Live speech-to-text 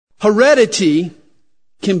Heredity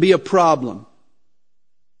can be a problem.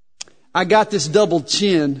 I got this double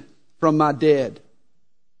chin from my dad.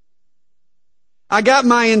 I got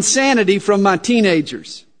my insanity from my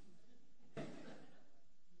teenagers.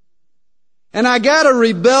 And I got a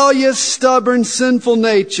rebellious, stubborn, sinful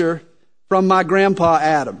nature from my grandpa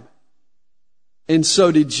Adam. And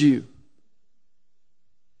so did you.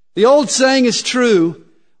 The old saying is true.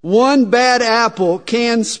 One bad apple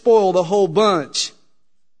can spoil the whole bunch.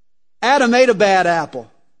 Adam ate a bad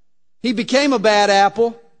apple. He became a bad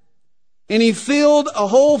apple. And he filled a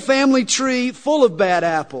whole family tree full of bad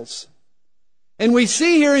apples. And we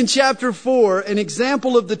see here in chapter 4 an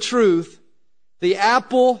example of the truth. The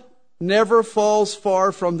apple never falls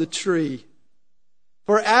far from the tree.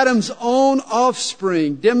 For Adam's own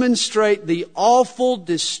offspring demonstrate the awful,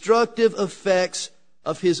 destructive effects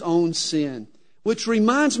of his own sin. Which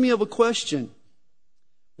reminds me of a question.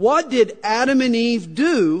 What did Adam and Eve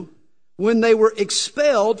do when they were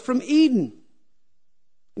expelled from Eden?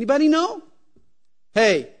 Anybody know?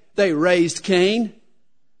 Hey, they raised Cain.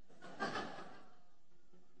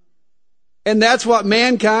 And that's what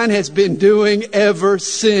mankind has been doing ever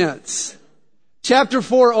since. Chapter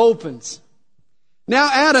 4 opens. Now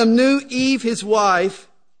Adam knew Eve his wife,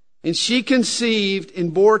 and she conceived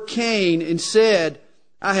and bore Cain and said,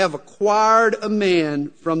 I have acquired a man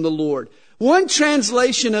from the Lord. One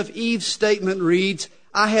translation of Eve's statement reads,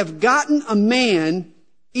 I have gotten a man,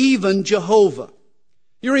 even Jehovah.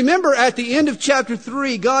 You remember at the end of chapter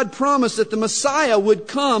 3, God promised that the Messiah would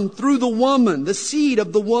come through the woman, the seed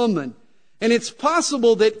of the woman. And it's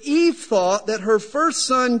possible that Eve thought that her first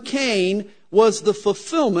son, Cain, was the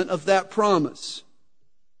fulfillment of that promise.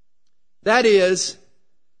 That is,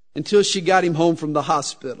 until she got him home from the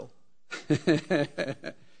hospital.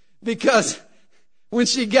 Because when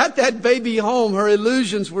she got that baby home, her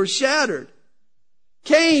illusions were shattered.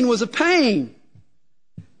 Cain was a pain.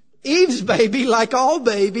 Eve's baby, like all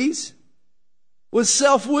babies, was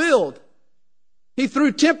self-willed. He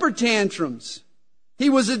threw temper tantrums. He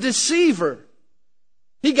was a deceiver.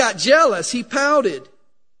 He got jealous. He pouted.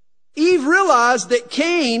 Eve realized that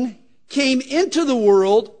Cain came into the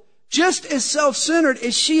world just as self-centered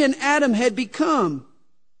as she and Adam had become.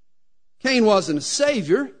 Cain wasn't a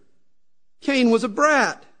savior. Cain was a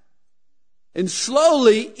brat. And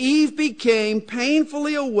slowly, Eve became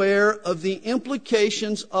painfully aware of the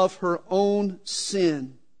implications of her own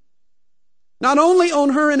sin. Not only on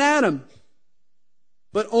her and Adam,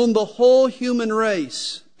 but on the whole human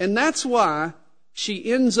race. And that's why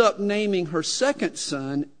she ends up naming her second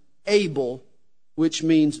son Abel, which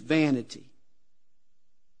means vanity.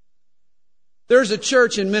 There's a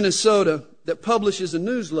church in Minnesota that publishes a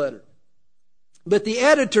newsletter, but the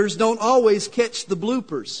editors don't always catch the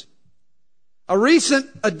bloopers. A recent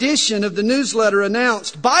edition of the newsletter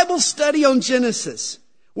announced, Bible study on Genesis.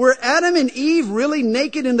 Were Adam and Eve really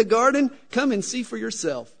naked in the garden? Come and see for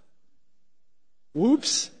yourself.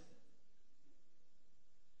 Whoops.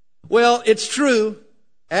 Well, it's true.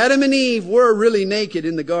 Adam and Eve were really naked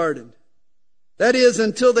in the garden. That is,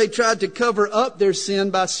 until they tried to cover up their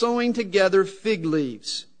sin by sewing together fig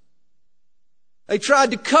leaves. They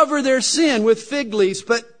tried to cover their sin with fig leaves,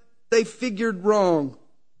 but they figured wrong.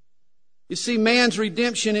 You see, man's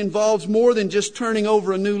redemption involves more than just turning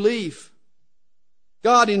over a new leaf.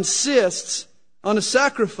 God insists on a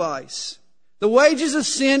sacrifice. The wages of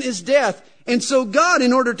sin is death. And so God,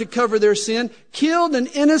 in order to cover their sin, killed an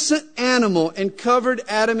innocent animal and covered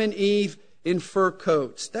Adam and Eve in fur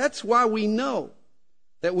coats. That's why we know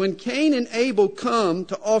that when Cain and Abel come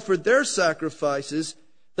to offer their sacrifices,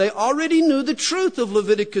 they already knew the truth of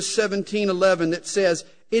Leviticus 17:11 that says,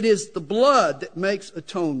 it is the blood that makes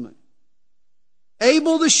atonement.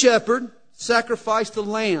 Abel the shepherd sacrificed a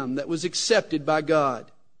lamb that was accepted by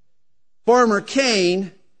God. Farmer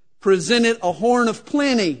Cain presented a horn of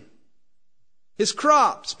plenty, his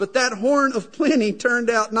crops, but that horn of plenty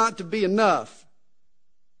turned out not to be enough,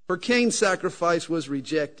 for Cain's sacrifice was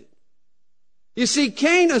rejected. You see,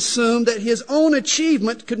 Cain assumed that his own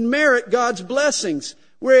achievement could merit God's blessings,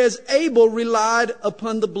 whereas Abel relied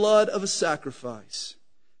upon the blood of a sacrifice.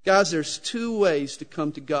 Guys, there's two ways to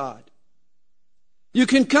come to God. You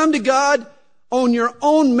can come to God on your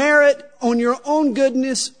own merit, on your own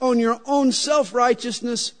goodness, on your own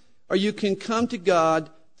self-righteousness, or you can come to God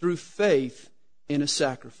through faith in a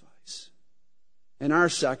sacrifice. And our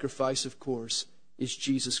sacrifice, of course, is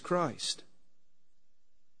Jesus Christ.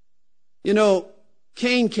 You know,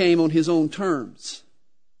 Cain came on his own terms.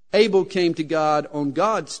 Abel came to God on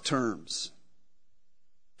God's terms.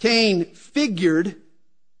 Cain figured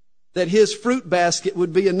that his fruit basket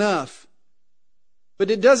would be enough. But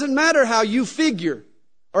it doesn't matter how you figure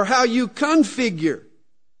or how you configure.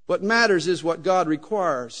 What matters is what God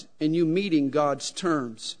requires and you meeting God's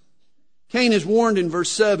terms. Cain is warned in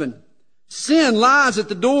verse 7. Sin lies at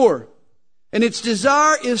the door, and its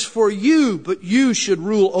desire is for you, but you should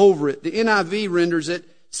rule over it. The NIV renders it,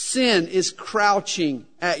 sin is crouching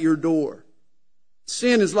at your door.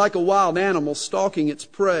 Sin is like a wild animal stalking its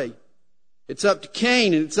prey. It's up to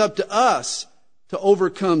Cain and it's up to us to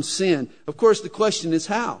overcome sin. Of course, the question is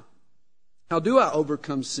how? How do I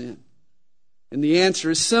overcome sin? And the answer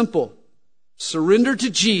is simple. Surrender to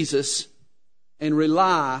Jesus and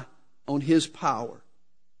rely on His power.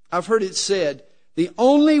 I've heard it said, the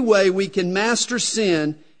only way we can master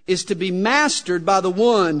sin is to be mastered by the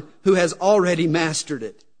one who has already mastered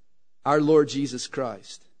it, our Lord Jesus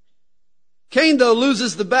Christ. Cain, though,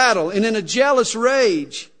 loses the battle, and in a jealous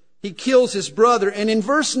rage, he kills his brother. And in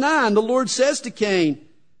verse 9, the Lord says to Cain,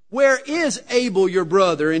 where is Abel, your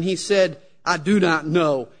brother? And he said, I do not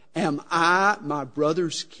know. Am I my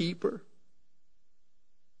brother's keeper?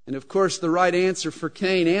 And of course, the right answer for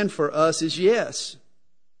Cain and for us is yes.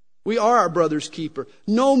 We are our brother's keeper.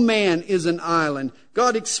 No man is an island.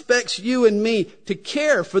 God expects you and me to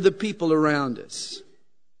care for the people around us.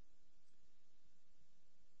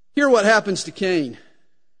 Hear what happens to Cain.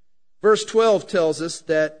 Verse 12 tells us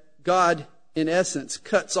that God, in essence,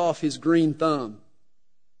 cuts off his green thumb.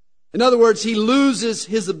 In other words, he loses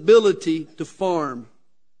his ability to farm.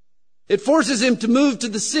 It forces him to move to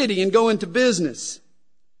the city and go into business.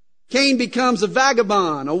 Cain becomes a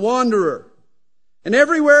vagabond, a wanderer. And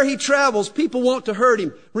everywhere he travels, people want to hurt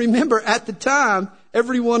him. Remember, at the time,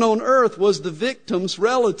 everyone on earth was the victim's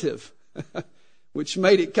relative, which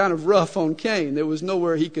made it kind of rough on Cain. There was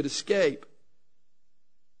nowhere he could escape.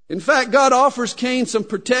 In fact, God offers Cain some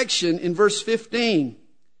protection in verse 15.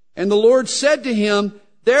 And the Lord said to him,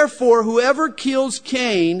 therefore, whoever kills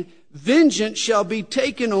Cain, vengeance shall be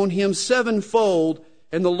taken on him sevenfold.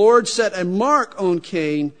 And the Lord set a mark on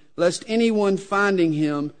Cain, lest anyone finding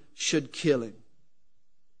him should kill him.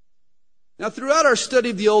 Now, throughout our study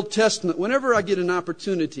of the Old Testament, whenever I get an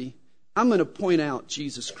opportunity, I'm going to point out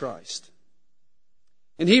Jesus Christ.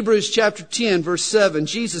 In Hebrews chapter 10, verse 7,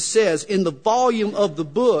 Jesus says, in the volume of the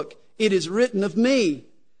book, it is written of me.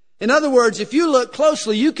 In other words, if you look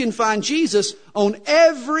closely, you can find Jesus on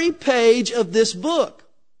every page of this book.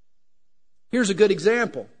 Here's a good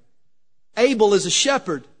example. Abel is a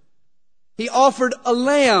shepherd. He offered a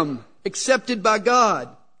lamb accepted by God.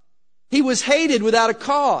 He was hated without a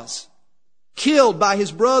cause, killed by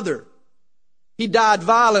his brother. He died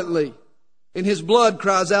violently, and his blood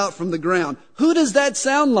cries out from the ground. Who does that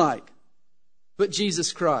sound like? But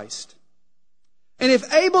Jesus Christ. And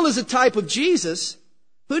if Abel is a type of Jesus,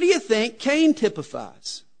 who do you think Cain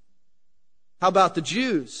typifies? How about the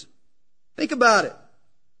Jews? Think about it.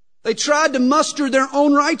 They tried to muster their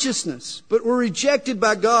own righteousness, but were rejected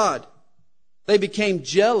by God. They became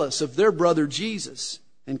jealous of their brother Jesus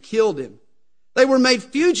and killed him. They were made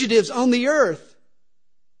fugitives on the earth.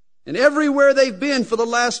 And everywhere they've been for the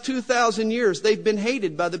last 2,000 years, they've been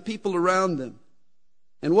hated by the people around them.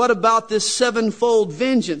 And what about this sevenfold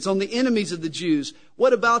vengeance on the enemies of the Jews?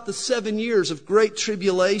 What about the 7 years of great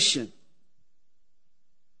tribulation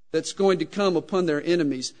that's going to come upon their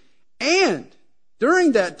enemies? And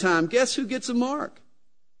during that time, guess who gets a mark?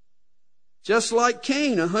 Just like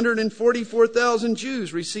Cain, 144,000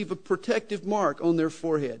 Jews receive a protective mark on their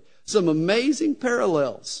forehead. Some amazing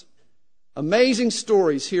parallels, amazing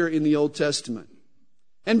stories here in the Old Testament.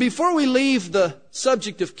 And before we leave the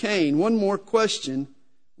subject of Cain, one more question.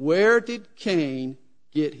 Where did Cain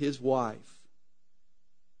get his wife?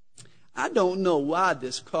 I don't know why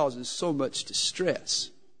this causes so much distress.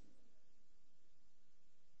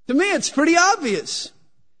 To me, it's pretty obvious.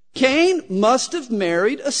 Cain must have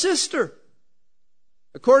married a sister.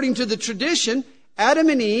 According to the tradition, Adam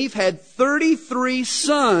and Eve had 33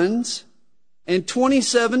 sons and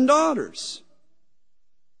 27 daughters.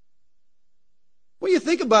 Well, you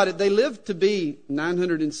think about it, they lived to be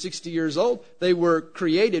 960 years old. They were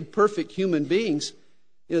created perfect human beings.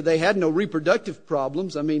 You know, they had no reproductive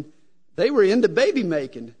problems. I mean, they were into baby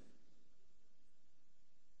making.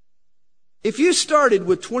 If you started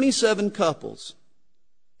with 27 couples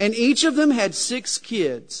and each of them had 6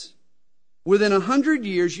 kids, within 100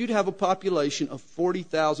 years, you'd have a population of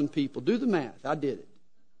 40,000 people. Do the math. I did it.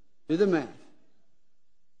 Do the math.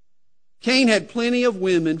 Cain had plenty of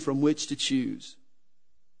women from which to choose.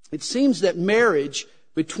 It seems that marriage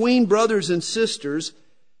between brothers and sisters,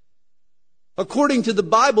 according to the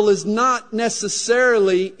Bible, is not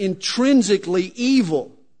necessarily intrinsically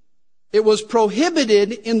evil. It was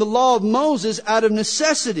prohibited in the law of Moses out of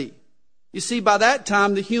necessity. You see, by that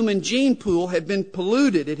time, the human gene pool had been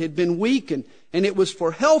polluted. It had been weakened. And it was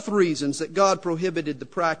for health reasons that God prohibited the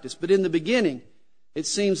practice. But in the beginning, it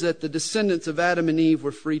seems that the descendants of Adam and Eve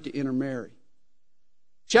were free to intermarry.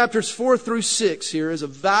 Chapters 4 through 6 here is a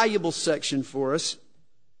valuable section for us,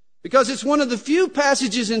 because it's one of the few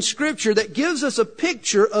passages in Scripture that gives us a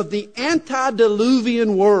picture of the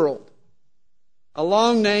antediluvian world. A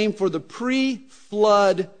long name for the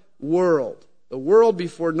pre-flood world. The world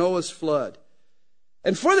before Noah's flood.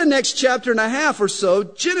 And for the next chapter and a half or so,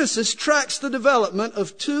 Genesis tracks the development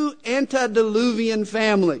of two antediluvian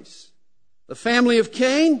families. The family of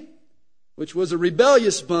Cain, which was a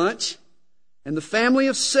rebellious bunch, and the family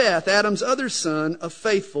of Seth, Adam's other son, a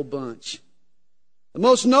faithful bunch. The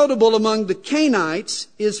most notable among the Cainites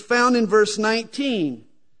is found in verse 19,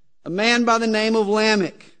 a man by the name of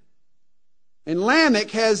Lamech. And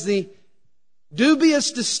Lamech has the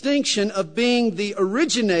dubious distinction of being the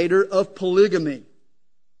originator of polygamy.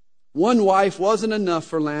 One wife wasn't enough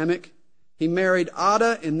for Lamech. He married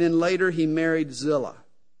Adah, and then later he married Zillah.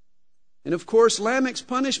 And of course, Lamech's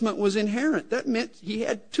punishment was inherent. That meant he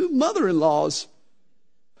had two mother-in-laws.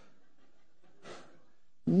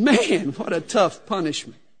 Man, what a tough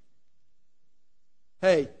punishment.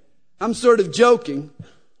 Hey, I'm sort of joking,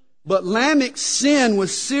 but Lamech's sin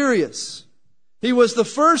was serious. He was the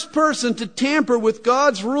first person to tamper with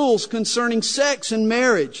God's rules concerning sex and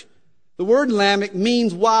marriage. The word Lamech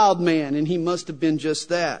means wild man, and he must have been just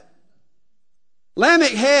that.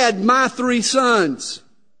 Lamech had my three sons.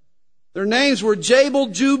 Their names were Jabal,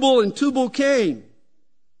 Jubal, and Tubal-Cain.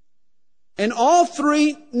 And all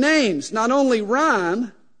three names not only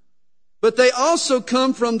rhyme, but they also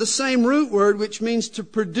come from the same root word, which means to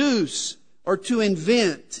produce or to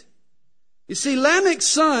invent. You see, Lamech's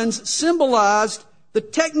sons symbolized the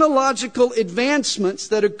technological advancements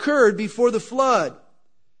that occurred before the flood.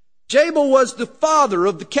 Jabal was the father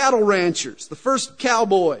of the cattle ranchers, the first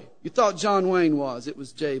cowboy. You thought John Wayne was. It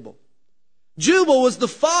was Jabal. Jubal was the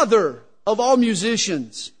father of all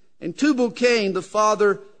musicians, and Tubal-Cain the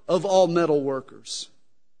father of all metal workers.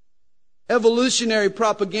 Evolutionary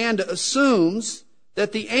propaganda assumes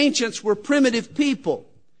that the ancients were primitive people,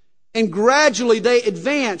 and gradually they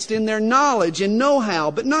advanced in their knowledge and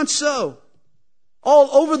know-how, but not so. All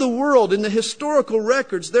over the world in the historical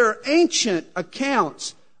records, there are ancient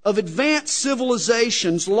accounts of advanced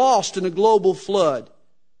civilizations lost in a global flood.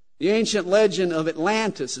 The ancient legend of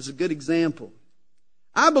Atlantis is a good example.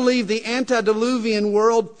 I believe the antediluvian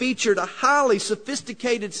world featured a highly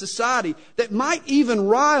sophisticated society that might even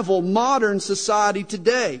rival modern society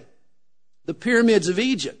today. The pyramids of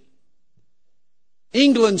Egypt,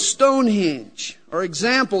 England's Stonehenge are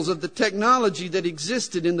examples of the technology that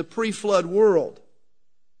existed in the pre-flood world.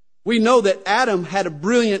 We know that Adam had a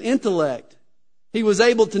brilliant intellect. He was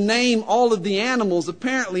able to name all of the animals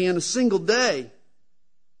apparently in a single day.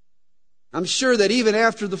 I'm sure that even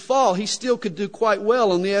after the fall, he still could do quite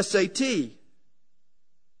well on the SAT.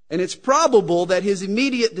 And it's probable that his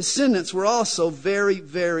immediate descendants were also very,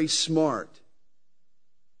 very smart.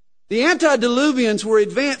 The antediluvians were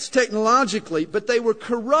advanced technologically, but they were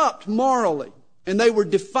corrupt morally, and they were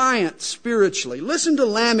defiant spiritually. Listen to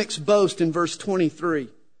Lamech's boast in verse 23.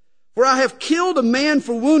 For I have killed a man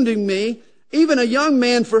for wounding me, even a young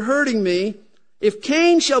man for hurting me. If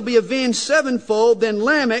Cain shall be avenged sevenfold, then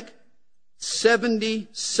Lamech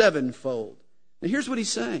 77-fold. Now here's what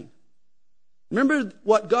he's saying. Remember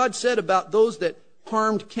what God said about those that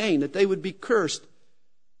harmed Cain, that they would be cursed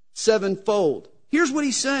sevenfold. Here's what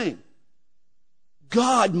he's saying.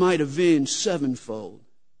 God might avenge sevenfold,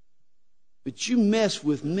 but you mess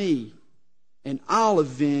with me and I'll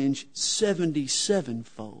avenge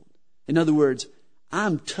 77-fold. In other words,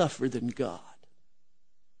 I'm tougher than God.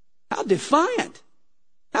 How defiant.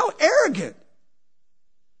 How arrogant.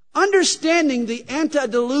 Understanding the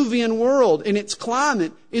antediluvian world and its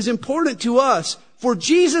climate is important to us. For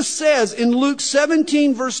Jesus says in Luke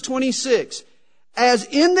 17 verse 26, as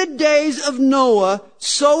in the days of Noah,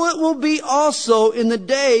 so it will be also in the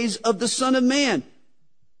days of the Son of Man.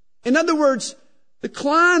 In other words, the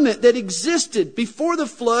climate that existed before the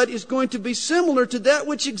flood is going to be similar to that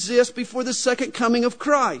which exists before the second coming of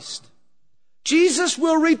Christ. Jesus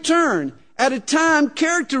will return at a time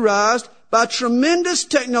characterized by tremendous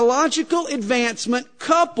technological advancement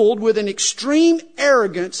coupled with an extreme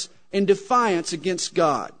arrogance and defiance against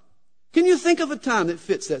God. Can you think of a time that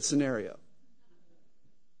fits that scenario?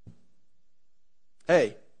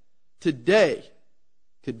 Hey, today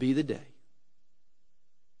could be the day.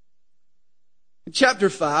 In chapter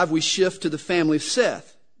 5, we shift to the family of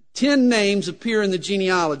Seth. 10 names appear in the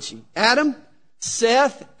genealogy. Adam,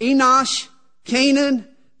 Seth, Enosh, Canaan,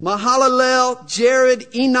 Mahalalel, Jared,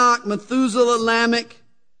 Enoch, Methuselah, Lamech,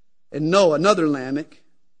 and Noah. Another Lamech,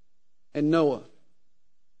 and Noah.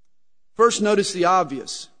 First, notice the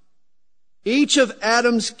obvious. Each of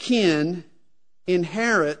Adam's kin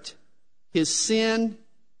inherit his sin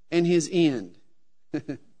and his end.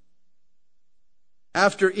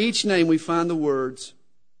 After each name we find the words,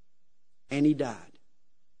 and he died.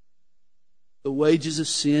 The wages of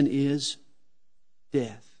sin is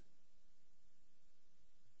death.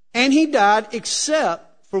 And he died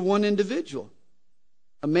except for one individual,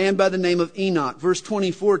 a man by the name of Enoch. Verse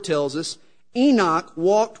 24 tells us, Enoch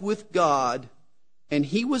walked with God, and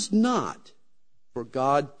he was not, for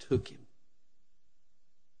God took him.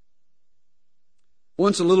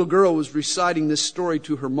 Once a little girl was reciting this story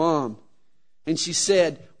to her mom, and she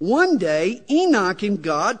said, one day Enoch and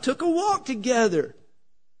God took a walk together.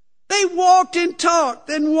 They walked and talked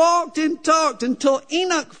and walked and talked until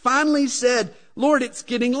Enoch finally said, Lord, it's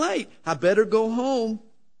getting late. I better go home.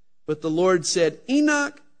 But the Lord said,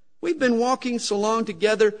 Enoch, we've been walking so long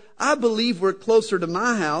together, I believe we're closer to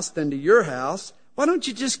my house than to your house. Why don't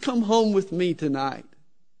you just come home with me tonight?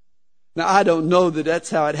 Now, I don't know that that's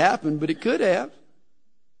how it happened, but it could have.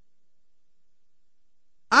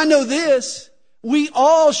 I know this. We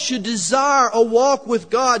all should desire a walk with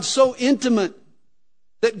God so intimate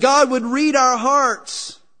that God would read our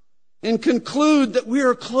hearts and conclude that we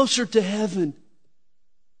are closer to heaven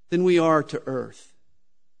than we are to earth.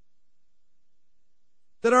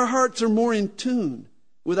 That our hearts are more in tune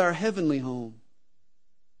with our heavenly home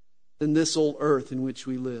than this old earth in which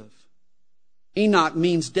we live. Enoch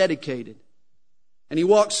means dedicated. And he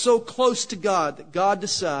walked so close to God that God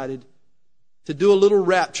decided to do a little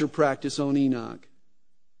rapture practice on Enoch.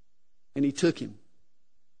 And he took him.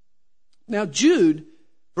 Now Jude,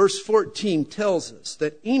 verse 14, tells us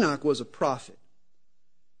that Enoch was a prophet.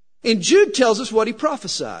 And Jude tells us what he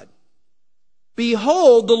prophesied.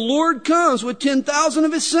 Behold, the Lord comes with 10,000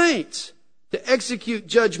 of his saints to execute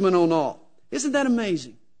judgment on all. Isn't that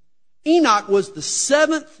amazing? Enoch was the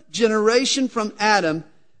 7th generation from Adam,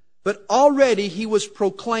 but already he was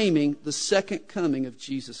proclaiming the second coming of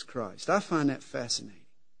Jesus Christ. I find that fascinating.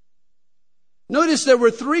 Notice there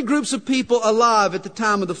were 3 groups of people alive at the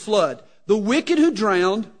time of the flood. The wicked who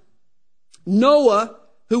drowned, Noah,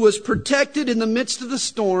 who was protected in the midst of the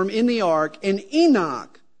storm in the ark, and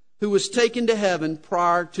Enoch, who was taken to heaven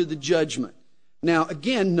prior to the judgment. Now,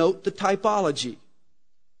 again, note the typology.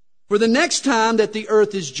 For the next time that the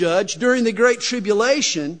earth is judged, during the Great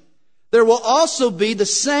Tribulation, there will also be the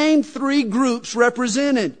same 3 groups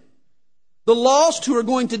represented. The lost who are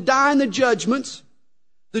going to die in the judgments,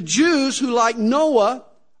 the Jews who, like Noah,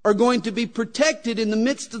 are going to be protected in the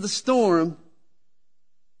midst of the storm,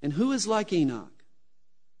 and who is like Enoch?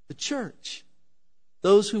 The church.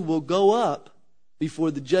 Those who will go up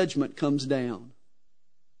before the judgment comes down.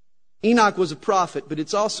 Enoch was a prophet, but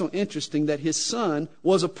it's also interesting that his son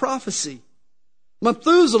was a prophecy.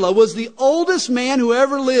 Methuselah was the oldest man who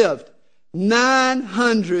ever lived,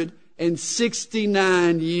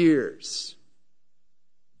 969 years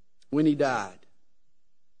when he died.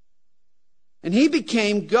 And he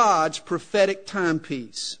became God's prophetic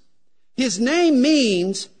timepiece. His name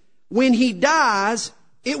means when he dies,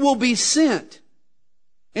 it will be sent.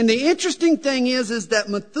 And the interesting thing is that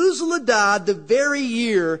Methuselah died the very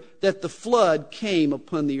year that the flood came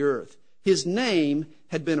upon the earth. His name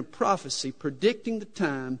had been a prophecy predicting the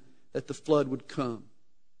time that the flood would come.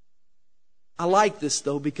 I like this,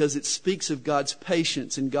 though, because it speaks of God's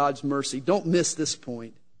patience and God's mercy. Don't miss this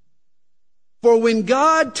point. For when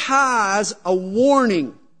God ties a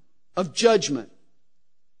warning of judgment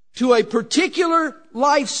to a particular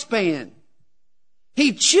lifespan,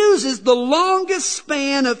 He chooses the longest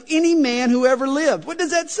span of any man who ever lived. What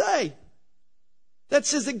does that say? That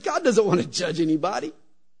says that God doesn't want to judge anybody.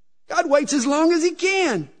 God waits as long as He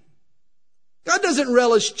can. God doesn't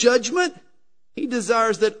relish judgment. He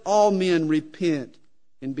desires that all men repent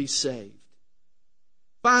and be saved.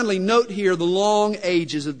 Finally, note here the long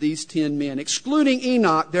ages of these 10 men. Excluding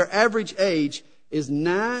Enoch, their average age is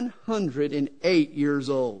 908 years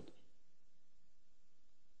old.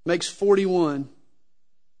 Makes 41.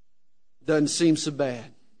 Doesn't seem so bad.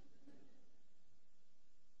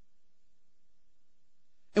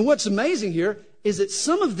 And what's amazing here is that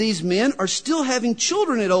some of these men are still having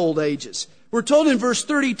children at old ages. We're told in verse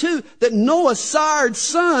 32 that Noah sired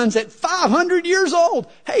sons at 500 years old.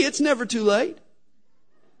 Hey, it's never too late.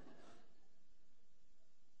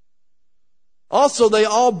 Also, they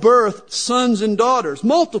all birthed sons and daughters,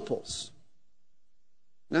 multiples.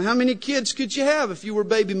 Now, how many kids could you have if you were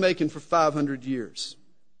baby making for 500 years?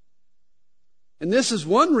 And this is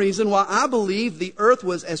one reason why I believe the earth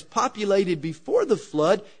was as populated before the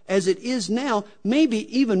flood as it is now,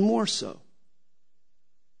 maybe even more so.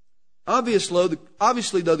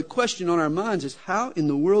 Obviously, though, the question on our minds is, how in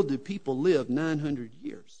the world did people live 900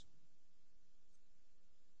 years?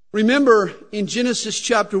 Remember in Genesis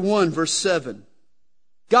chapter 1, verse 7,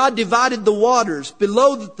 God divided the waters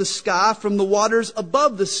below the sky from the waters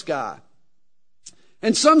above the sky.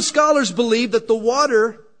 And some scholars believe that the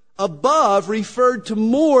water above referred to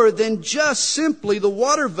more than just simply the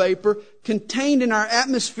water vapor contained in our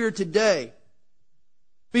atmosphere today.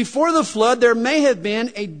 Before the flood, there may have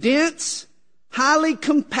been a dense, highly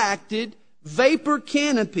compacted vapor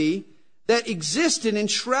canopy that existed and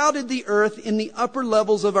shrouded the earth in the upper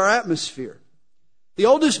levels of our atmosphere. The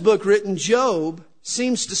oldest book written, Job,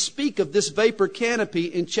 seems to speak of this vapor canopy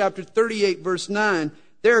in chapter 38, verse 9.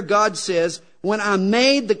 There God says, "When I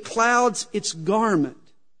made the clouds its garment,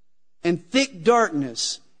 and thick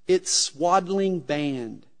darkness its swaddling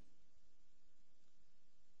band."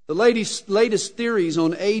 The latest theories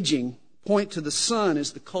on aging point to the sun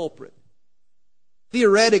as the culprit.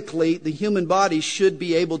 Theoretically, the human body should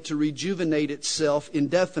be able to rejuvenate itself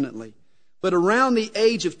indefinitely. But around the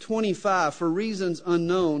age of 25, for reasons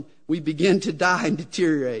unknown, we begin to die and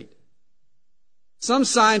deteriorate. Some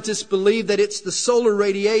scientists believe that it's the solar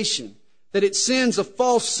radiation, that it sends a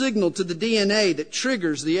false signal to the DNA that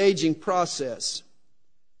triggers the aging process.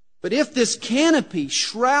 But if this canopy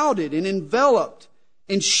shrouded and enveloped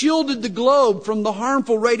and shielded the globe from the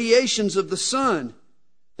harmful radiations of the sun,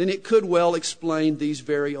 then it could well explain these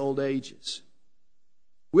very old ages.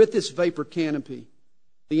 With this vapor canopy,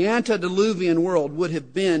 the antediluvian world would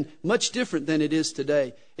have been much different than it is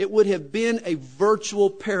today. It would have been a virtual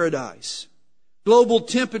paradise. Global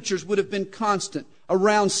temperatures would have been constant,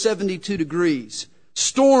 around 72 degrees.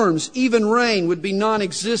 Storms, even rain, would be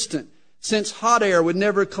non-existent, since hot air would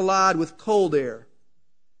never collide with cold air.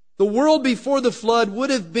 The world before the flood would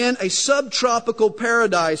have been a subtropical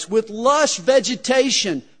paradise with lush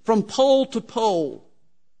vegetation from pole to pole.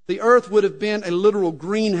 The earth would have been a literal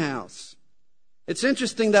greenhouse. It's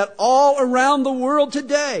interesting that all around the world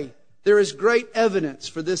today, there is great evidence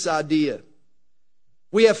for this idea.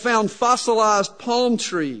 We have found fossilized palm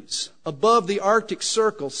trees above the Arctic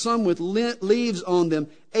Circle, some with leaves on them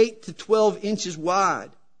 8 to 12 inches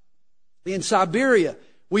wide. In Siberia,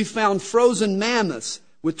 we found frozen mammoths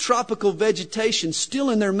with tropical vegetation still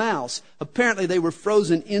in their mouths. Apparently they were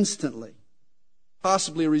frozen instantly,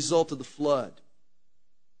 possibly a result of the flood.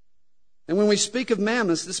 And when we speak of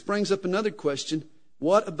mammoths, this brings up another question.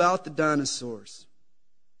 What about the dinosaurs?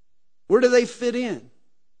 Where do they fit in?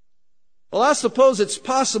 Well, I suppose it's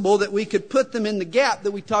possible that we could put them in the gap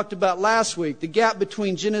that we talked about last week, the gap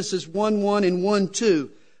between Genesis 1:1 and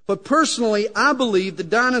 1:2. But personally, I believe the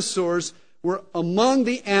dinosaurs were among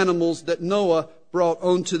the animals that Noah brought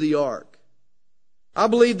onto the ark. I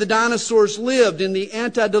believe the dinosaurs lived in the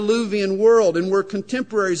antediluvian world and were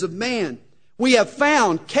contemporaries of man. We have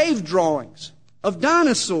found cave drawings of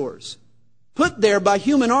dinosaurs put there by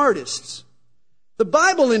human artists. The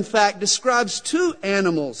Bible, in fact, describes two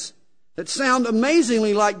animals that sound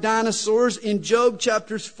amazingly like dinosaurs in Job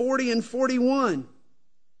chapters 40 and 41.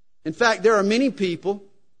 In fact, there are many people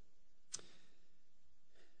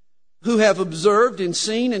who have observed and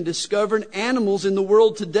seen and discovered animals in the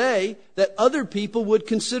world today that other people would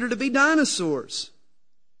consider to be dinosaurs.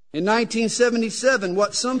 In 1977,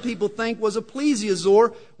 what some people think was a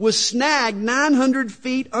plesiosaur was snagged 900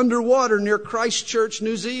 feet underwater near Christchurch,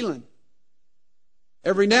 New Zealand.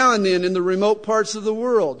 Every now and then in the remote parts of the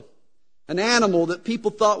world, an animal that people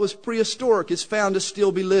thought was prehistoric is found to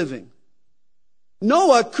still be living.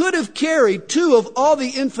 Noah could have carried 2 of all the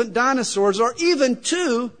infant dinosaurs, or even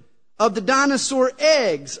 2 of the dinosaur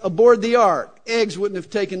eggs aboard the ark. Eggs wouldn't have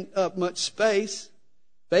taken up much space.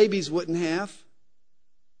 Babies wouldn't have.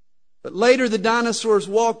 But later the dinosaurs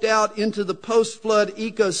walked out into the post-flood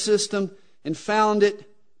ecosystem and found it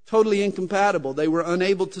totally incompatible. They were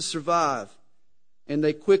unable to survive, and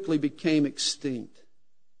they quickly became extinct.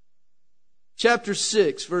 Chapter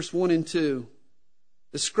 6, verse 1 and 2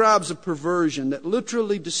 describes a perversion that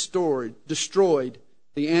literally destroyed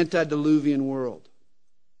the antediluvian world.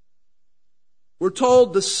 We're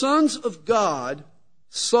told the sons of God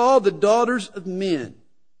saw the daughters of men,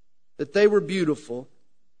 that they were beautiful,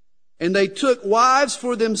 and they took wives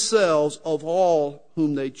for themselves of all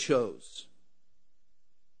whom they chose.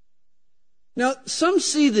 Now, some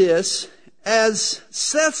see this as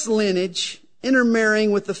Seth's lineage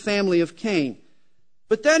intermarrying with the family of Cain.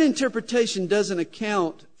 But that interpretation doesn't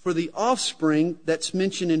account for the offspring that's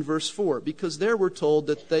mentioned in verse 4, because there we're told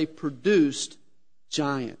that they produced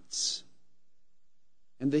giants.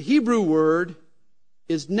 And the Hebrew word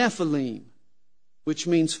is Nephilim, which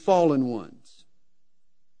means fallen ones.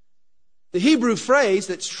 The Hebrew phrase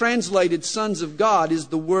that's translated sons of God is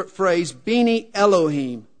the phrase Beni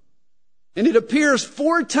Elohim. And it appears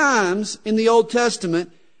 4 times in the Old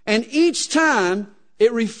Testament, and each time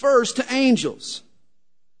it refers to angels.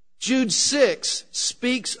 Jude 6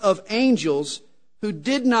 speaks of angels who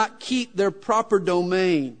did not keep their proper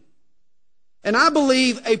domain. And I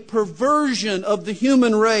believe a perversion of the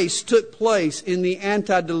human race took place in the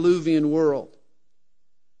antediluvian world.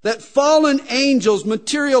 That fallen angels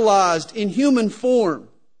materialized in human form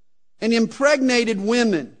and impregnated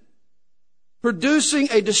women, producing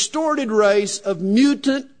a distorted race of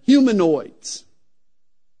mutant humanoids.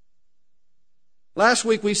 Last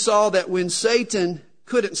week we saw that when Satan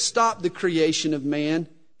couldn't stop the creation of man,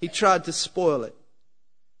 he tried to spoil it.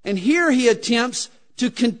 And here he attempts to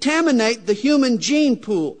contaminate the human gene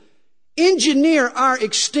pool, engineer our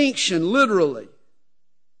extinction, literally.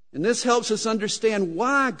 And this helps us understand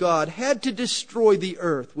why God had to destroy the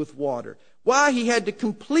earth with water, why He had to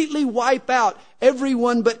completely wipe out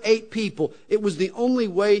everyone but 8 people. It was the only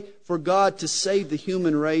way for God to save the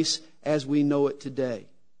human race as we know it today.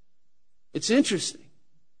 It's interesting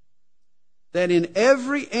that in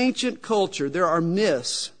every ancient culture there are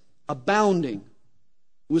myths abounding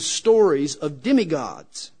with stories of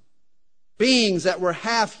demigods, beings that were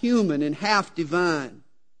half human and half divine.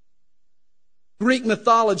 Greek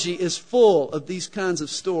mythology is full of these kinds of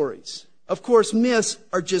stories. Of course, myths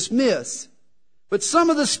are just myths. But some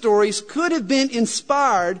of the stories could have been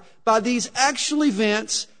inspired by these actual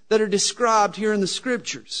events that are described here in the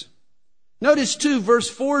Scriptures. Notice too, verse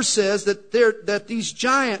 4 says that these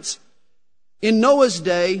giants in Noah's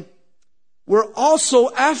day were also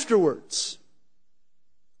afterwards.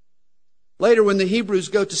 Later, when the Hebrews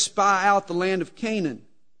go to spy out the land of Canaan,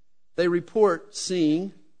 they report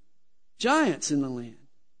seeing giants in the land.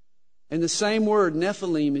 And the same word,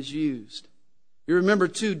 Nephilim, is used. You remember,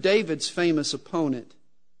 too, David's famous opponent.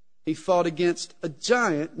 He fought against a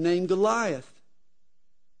giant named Goliath.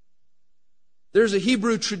 There's a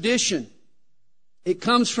Hebrew tradition. It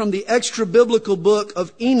comes from the extra-biblical book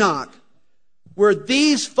of Enoch, where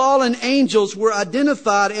these fallen angels were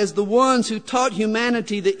identified as the ones who taught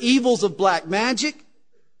humanity the evils of black magic,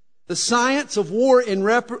 the science of war and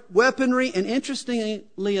weaponry, and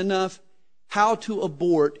interestingly enough, how to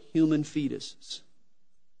abort human fetuses.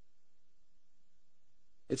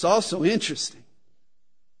 It's also interesting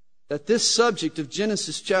that this subject of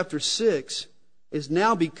Genesis chapter 6 is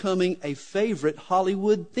now becoming a favorite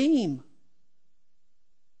Hollywood theme.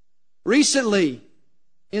 Recently,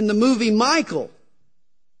 in the movie Michael,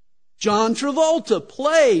 John Travolta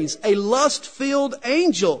plays a lust-filled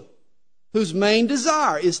angel whose main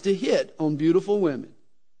desire is to hit on beautiful women.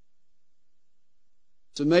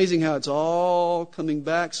 It's amazing how it's all coming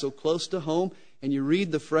back so close to home. And you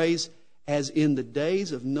read the phrase, as in the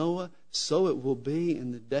days of Noah, so it will be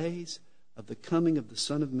in the days of the coming of the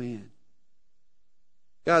Son of Man.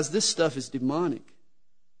 Guys, this stuff is demonic.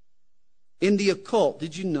 In the occult,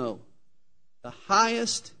 did you know, the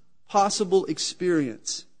highest possible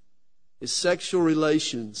experience is sexual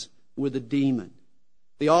relations with a demon.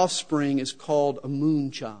 The offspring is called a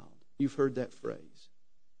moon child. You've heard that phrase.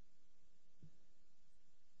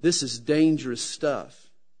 This is dangerous stuff.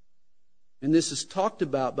 And this is talked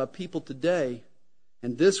about by people today.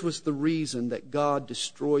 And this was the reason that God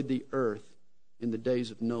destroyed the earth in the days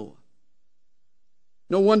of Noah.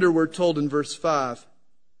 No wonder we're told in verse 5,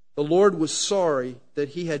 the Lord was sorry that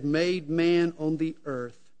He had made man on the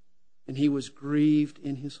earth, and He was grieved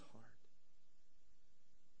in His heart.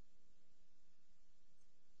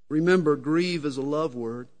 Remember, grieve is a love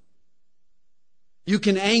word. You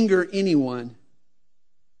can anger anyone,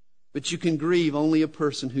 but you can grieve only a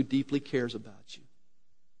person who deeply cares about you.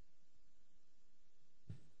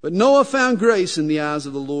 But Noah found grace in the eyes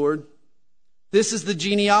of the Lord. This is the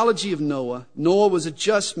genealogy of Noah. Noah was a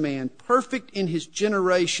just man, perfect in his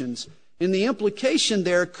generations. And the implication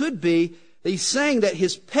there could be that he's saying that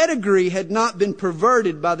his pedigree had not been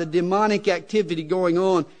perverted by the demonic activity going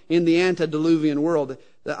on in the antediluvian world.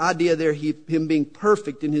 The idea there, him being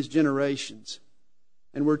perfect in his generations.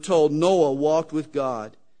 And we're told Noah walked with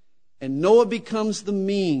God. And Noah becomes the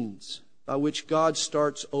means by which God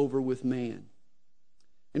starts over with man.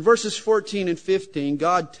 In verses 14 and 15,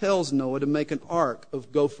 God tells Noah to make an ark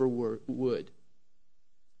of gopher wood.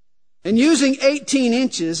 And using 18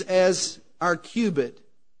 inches as our cubit,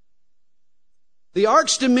 the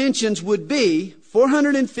ark's dimensions would be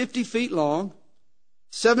 450 feet long,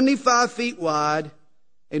 75 feet wide,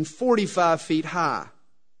 and 45 feet high.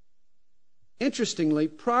 Interestingly,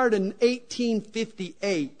 prior to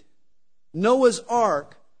 1858, Noah's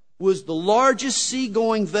Ark was the largest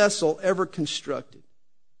seagoing vessel ever constructed.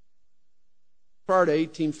 Prior to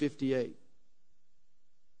 1858.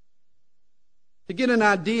 To get an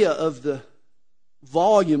idea of the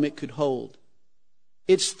volume it could hold,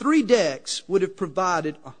 its 3 decks would have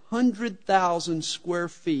provided 100,000 square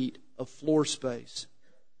feet of floor space.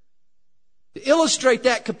 To illustrate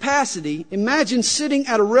that capacity, imagine sitting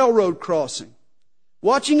at a railroad crossing,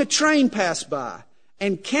 watching a train pass by,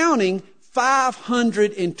 and counting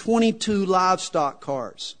 522 livestock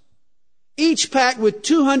cars, each packed with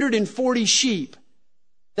 240 sheep.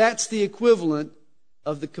 That's the equivalent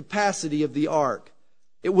of the capacity of the ark.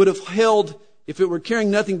 It would have held, if it were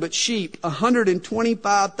carrying nothing but sheep,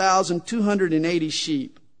 125,280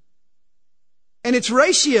 sheep. And its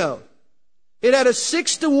ratio, it had a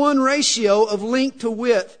 6-to-1 ratio of length to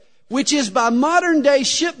width, which is by modern day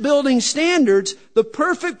shipbuilding standards the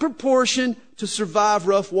perfect proportion to survive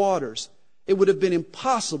rough waters. It would have been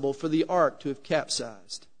impossible for the ark to have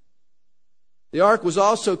capsized. The ark was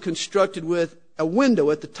also constructed with a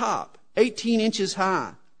window at the top, 18 inches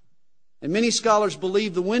high. And many scholars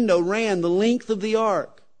believe the window ran the length of the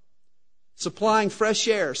ark, supplying fresh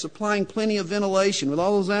air, supplying plenty of ventilation. With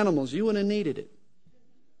all those animals, you wouldn't have needed it.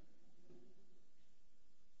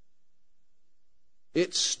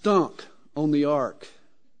 It stunk on the ark.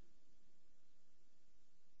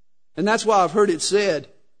 And that's why I've heard it said,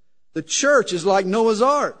 the church is like Noah's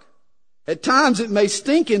Ark. At times it may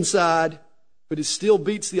stink inside, but it still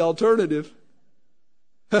beats the alternative.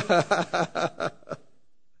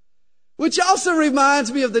 Which also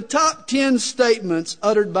reminds me of the top 10 statements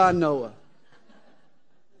uttered by Noah.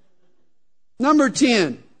 Number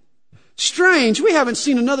 10. Strange, we haven't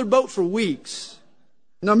seen another boat for weeks.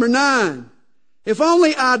 Number 9. If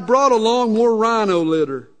only I'd brought along more rhino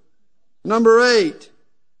litter. Number 8.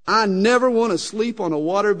 I never want to sleep on a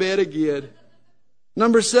waterbed again.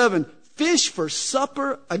 Number 7. Fish for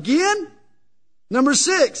supper again? Number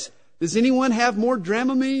 6. Does anyone have more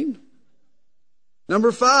Dramamine?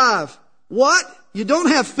 Number 5. What? You don't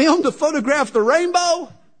have film to photograph the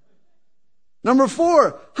rainbow? Number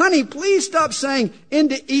 4. Honey, please stop saying,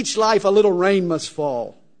 into each life a little rain must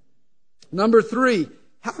fall. Number 3.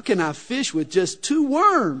 How can I fish with just 2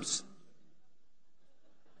 worms?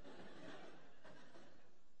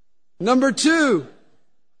 Number 2.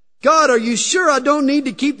 God, are you sure I don't need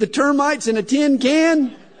to keep the termites in a tin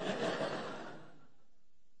can?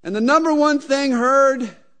 And the number 1 thing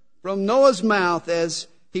heard from Noah's mouth as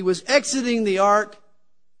he was exiting the ark,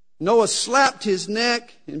 Noah slapped his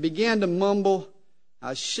neck and began to mumble,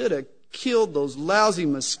 I should have killed those lousy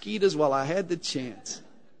mosquitoes while I had the chance.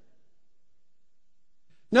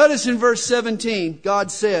 Notice in verse 17, God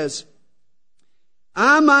says,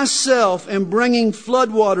 I myself am bringing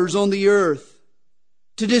floodwaters on the earth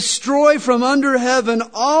to destroy from under heaven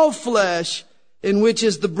all flesh in which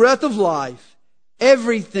is the breath of life.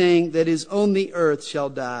 Everything that is on the earth shall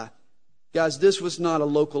die. Guys, this was not a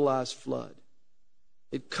localized flood.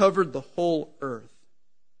 It covered the whole earth.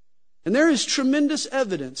 And there is tremendous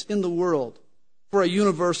evidence in the world for a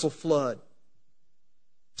universal flood.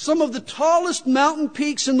 Some of the tallest mountain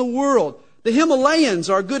peaks in the world, the Himalayas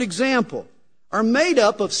are a good example, are made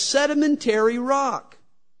up of sedimentary rock.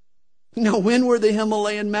 Now, when were the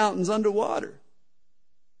Himalayan mountains underwater?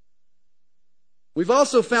 We've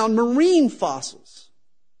also found marine fossils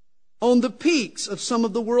on the peaks of some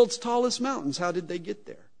of the world's tallest mountains. How did they get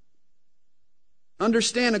there?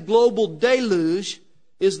 Understand, a global deluge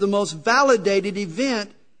is the most validated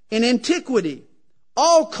event in antiquity.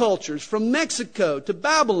 All cultures, from Mexico to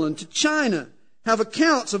Babylon to China, have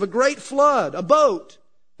accounts of a great flood, a boat,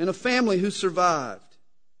 and a family who survived.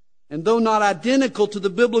 And though not identical to the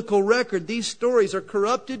biblical record, these stories are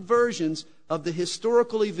corrupted versions of the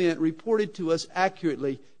historical event reported to us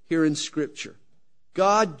accurately here in Scripture.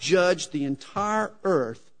 God judged the entire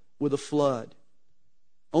earth with a flood.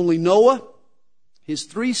 Only Noah, his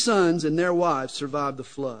 3 sons, and their wives survived the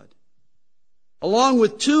flood, along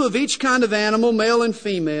with 2 of each kind of animal, male and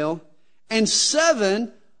female, and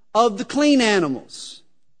 7 of the clean animals.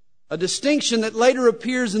 A distinction that later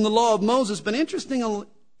appears in the law of Moses, but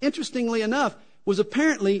interestingly enough, was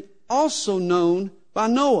apparently also known by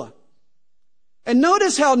Noah. And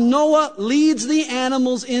notice how Noah leads the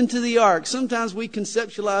animals into the ark. Sometimes we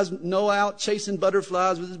conceptualize Noah out chasing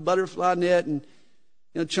butterflies with his butterfly net and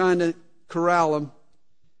trying to corral them.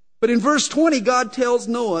 But in verse 20, God tells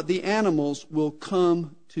Noah, the animals will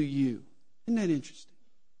come to you. Isn't that interesting?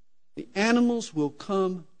 The animals will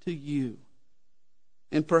come to you.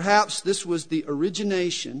 And perhaps this was the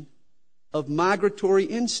origination of migratory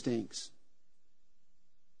instincts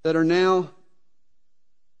that are now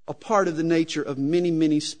a part of the nature of many,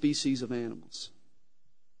 many species of animals.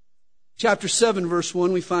 Chapter 7, verse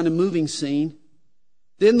 1, we find a moving scene.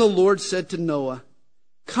 Then the Lord said to Noah,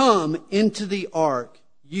 "Come into the ark,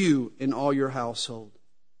 you and all your household."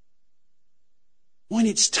 When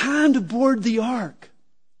it's time to board the ark,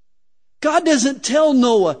 God doesn't tell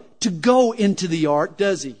Noah to go into the ark,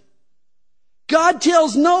 does He? God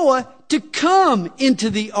tells Noah to come into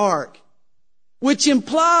the ark, which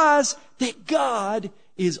implies that God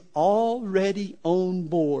is already on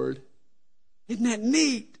board. Isn't that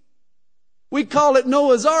neat? We call it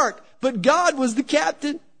Noah's Ark, but God was the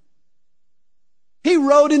captain. He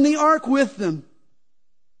rode in the ark with them.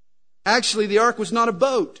 Actually, the ark was not a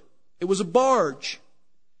boat. It was a barge.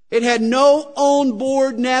 It had no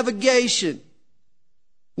on-board navigation.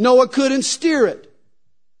 Noah couldn't steer it.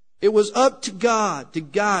 It was up to God to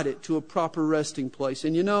guide it to a proper resting place.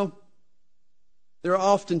 And you know, there are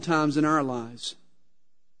often times in our lives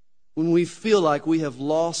when we feel like we have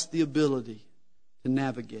lost the ability to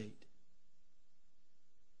navigate.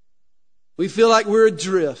 We feel like we're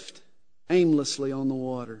adrift, aimlessly on the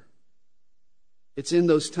water. It's in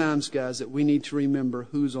those times, guys, that we need to remember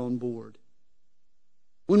who's on board.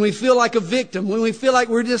 When we feel like a victim, when we feel like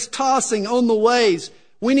we're just tossing on the waves,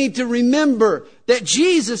 we need to remember that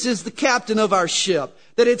Jesus is the captain of our ship,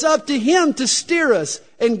 that it's up to Him to steer us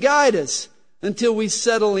and guide us until we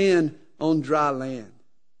settle in on dry land.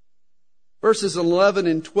 Verses 11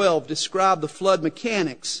 and 12 describe the flood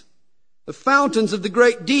mechanics. The fountains of the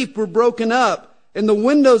great deep were broken up, and the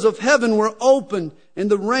windows of heaven were opened, and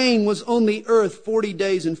the rain was on the earth 40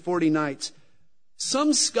 days and 40 nights.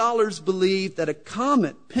 Some scholars believe that a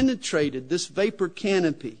comet penetrated this vapor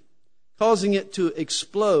canopy, causing it to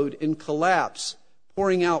explode and collapse,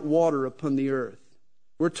 pouring out water upon the earth.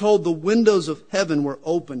 We're told the windows of heaven were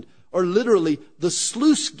opened, or literally the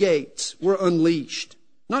sluice gates were unleashed.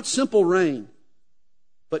 Not simple rain,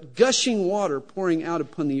 but gushing water pouring out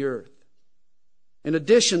upon the earth. In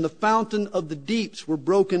addition, the fountain of the deeps were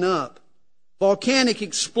broken up. Volcanic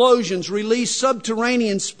explosions released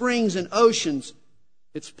subterranean springs and oceans.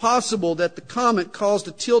 It's possible that the comet caused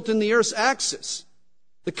a tilt in the earth's axis,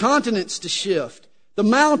 the continents to shift, the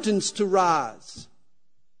mountains to rise.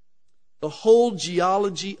 The whole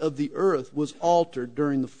geology of the earth was altered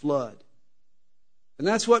during the flood. And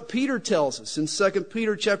that's what Peter tells us in 2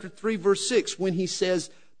 Peter chapter 3, verse 6, when he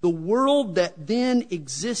says, "The world that then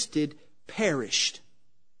existed perished,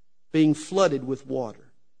 being flooded with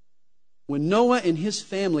water." When Noah and his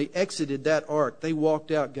family exited that ark, they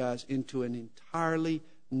walked out, guys, into an entirely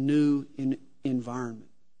new environment.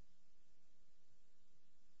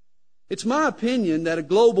 It's my opinion that a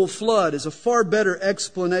global flood is a far better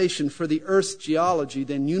explanation for the earth's geology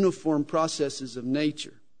than uniform processes of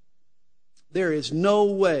nature. There is no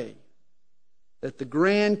way that the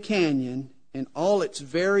Grand Canyon and all its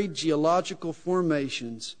varied geological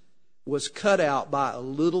formations was cut out by a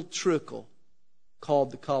little trickle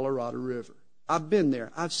called the Colorado River. I've been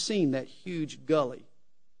there. I've seen that huge gully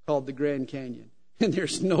called the Grand Canyon. And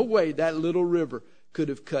there's no way that little river could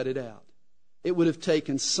have cut it out. It would have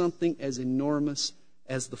taken something as enormous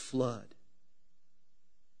as the flood.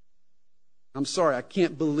 I'm sorry, I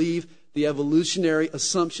can't believe the evolutionary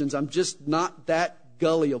assumptions. I'm just not that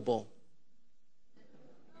gullible.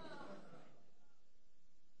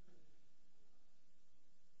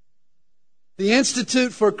 The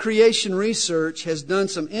Institute for Creation Research has done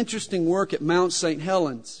some interesting work at Mount St.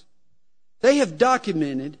 Helens. They have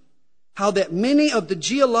documented how that many of the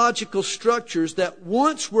geological structures that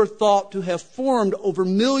once were thought to have formed over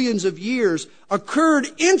millions of years occurred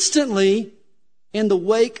instantly in the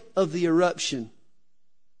wake of the eruption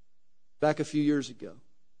back a few years ago.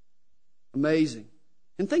 Amazing.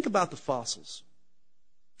 And think about the fossils.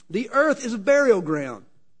 The earth is a burial ground.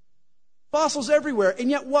 Fossils everywhere. And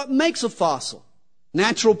yet what makes a fossil?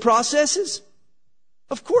 Natural processes?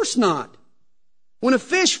 Of course not. When a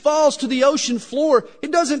fish falls to the ocean floor,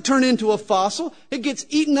 it doesn't turn into a fossil. It gets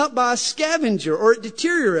eaten up by a scavenger or it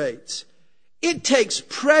deteriorates. It takes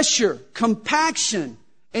pressure, compaction,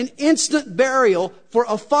 and instant burial for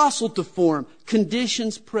a fossil to form,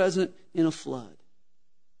 conditions present in a flood.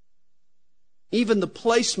 Even the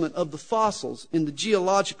placement of the fossils in the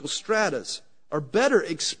geological stratas are better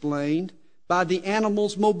explained by the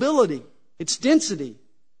animal's mobility, its density,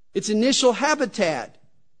 its initial habitat.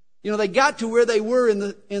 You know, they got to where they were in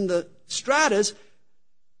the stratas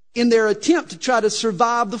in their attempt to try to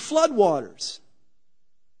survive the floodwaters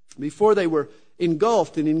before they were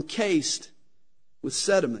engulfed and encased with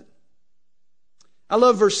sediment. I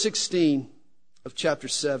love verse 16 of chapter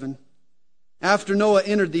 7. After Noah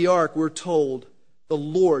entered the ark, we're told, the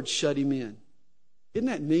Lord shut him in. Isn't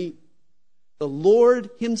that neat? The Lord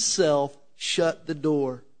himself shut the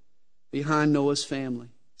door behind Noah's family,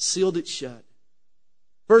 sealed it shut.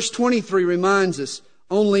 Verse 23 reminds us,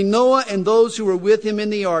 only Noah and those who were with him in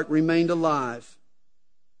the ark remained alive.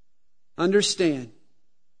 Understand,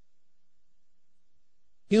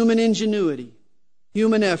 human ingenuity,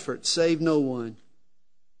 human effort saved no one.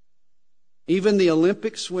 Even the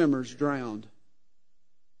Olympic swimmers drowned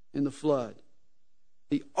in the flood.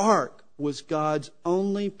 The ark was God's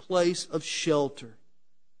only place of shelter.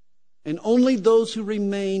 And only those who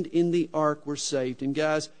remained in the ark were saved. And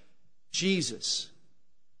guys, Jesus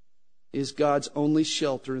is God's only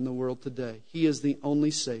shelter in the world today. He is the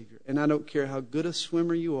only Savior. And I don't care how good a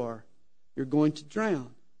swimmer you are, you're going to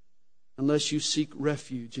drown unless you seek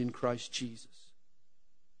refuge in Christ Jesus.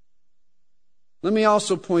 Let me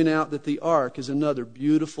also point out that the ark is another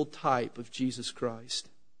beautiful type of Jesus Christ.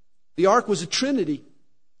 The ark was a trinity,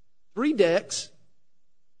 3 decks,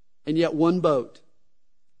 and yet one boat.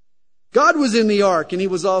 God was in the ark, and He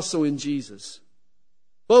was also in Jesus.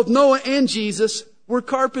 Both Noah and Jesus were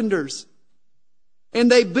carpenters, and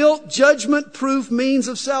they built judgment-proof means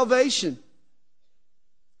of salvation.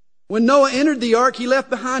 When Noah entered the ark, he left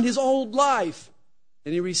behind his old life,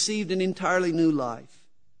 and he received an entirely new life.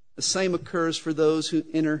 The same occurs for those who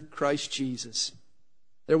enter Christ Jesus.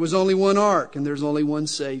 There was only one ark, and there's only one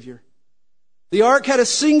Savior. The ark had a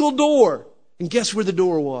single door, and guess where the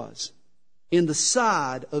door was? In the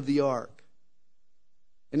side of the ark.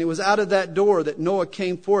 And it was out of that door that Noah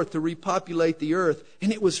came forth to repopulate the earth.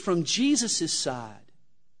 And it was from Jesus' side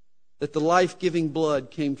that the life-giving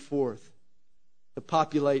blood came forth to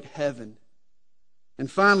populate heaven. And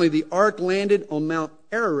finally, the ark landed on Mount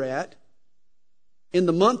Ararat in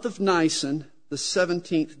the month of Nisan, the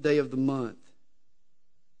 17th day of the month.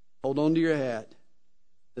 Hold on to your hat.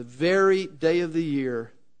 The very day of the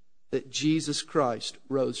year that Jesus Christ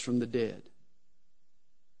rose from the dead.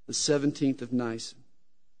 The 17th of Nisan.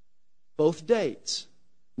 Both dates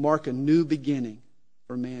mark a new beginning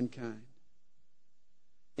for mankind.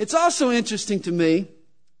 It's also interesting to me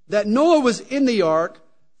that Noah was in the ark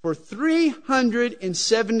for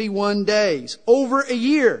 371 days, over a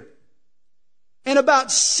year. And about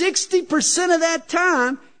 60% of that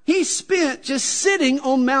time, he spent just sitting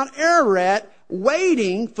on Mount Ararat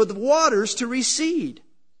waiting for the waters to recede.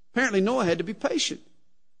 Apparently Noah had to be patient.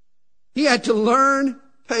 He had to learn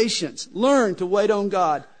patience, learn to wait on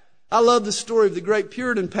God. I love the story of the great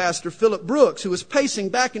Puritan pastor Philip Brooks, who was pacing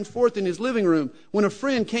back and forth in his living room when a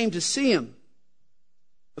friend came to see him.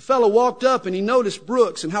 A fellow walked up and he noticed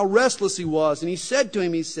Brooks and how restless he was. And he said to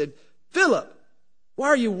him, he said, "Philip, why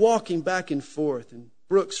are you walking back and forth?" And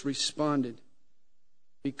Brooks responded,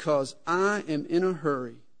 "Because I am in a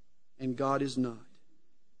hurry and God is not."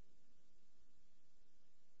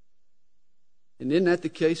 And isn't that the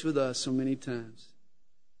case with us so many times?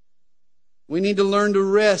 We need to learn to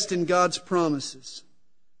rest in God's promises.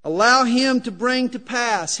 Allow Him to bring to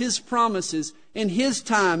pass His promises in His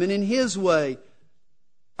time and in His way.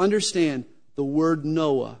 Understand, the word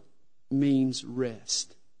Noah means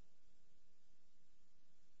rest.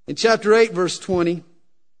 In chapter 8, verse 20,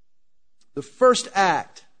 the first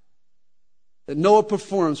act that Noah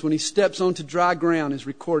performs when he steps onto dry ground is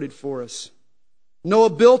recorded for us. Noah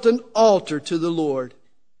built an altar to the Lord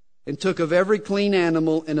and took of every clean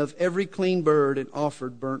animal and of every clean bird and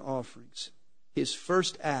offered burnt offerings. His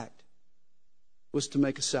first act was to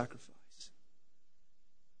make a sacrifice.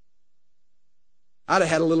 I'd have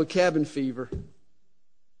had a little cabin fever.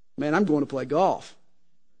 Man, I'm going to play golf.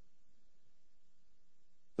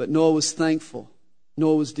 But Noah was thankful.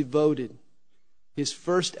 Noah was devoted. His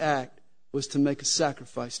first act was to make a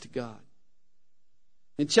sacrifice to God.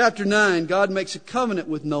 In chapter 9, God makes a covenant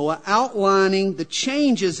with Noah, outlining the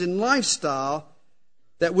changes in lifestyle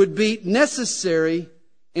that would be necessary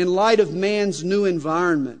in light of man's new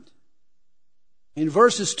environment. In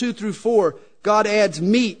verses 2 through 4, God adds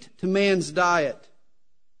meat to man's diet.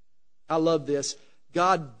 I love this.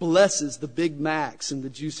 God blesses the Big Macs and the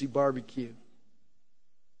juicy barbecue.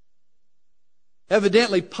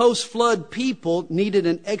 Evidently, post-flood people needed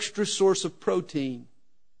an extra source of protein.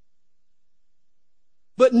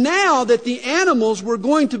 But now that the animals were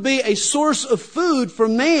going to be a source of food for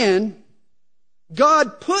man,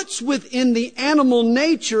 God puts within the animal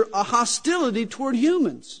nature a hostility toward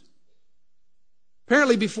humans.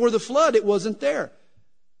 Apparently before the flood it wasn't there.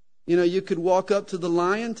 You know, you could walk up to the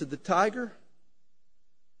lion, to the tiger,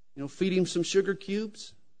 feed him some sugar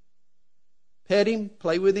cubes, pet him,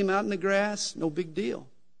 play with him out in the grass, no big deal.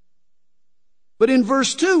 But in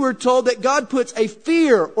verse 2 we're told that God puts a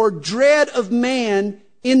fear or dread of man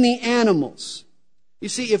in the animals. You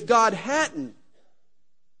see, if God hadn't,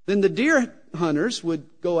 then the deer hunters would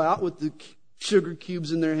go out with the sugar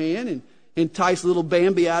cubes in their hand and entice little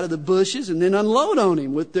Bambi out of the bushes and then unload on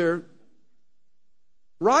him with their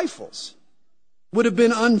rifles. Would have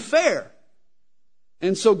been unfair.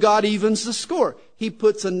 And so God evens the score. He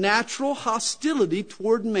puts a natural hostility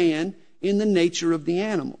toward man in the nature of the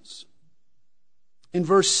animals. In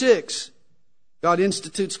verse 6, God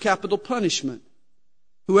institutes capital punishment.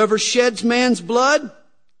 Whoever sheds man's blood,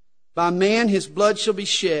 by man his blood shall be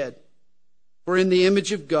shed. For in the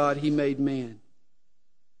image of God he made man.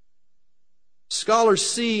 Scholars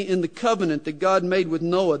see in the covenant that God made with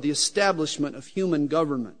Noah the establishment of human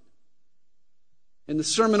government. In the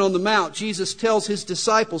Sermon on the Mount, Jesus tells his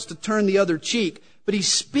disciples to turn the other cheek, but he's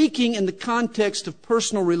speaking in the context of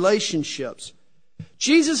personal relationships.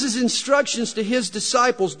 Jesus' instructions to his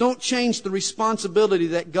disciples don't change the responsibility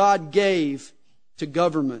that God gave to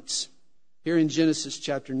governments here in Genesis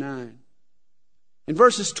chapter 9. In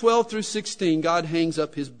verses 12 through 16, God hangs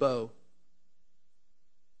up his bow.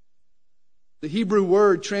 The Hebrew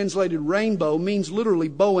word translated rainbow means literally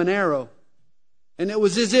bow and arrow. And it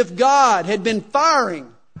was as if God had been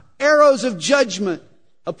firing arrows of judgment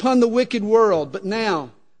upon the wicked world. But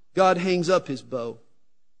now, God hangs up his bow.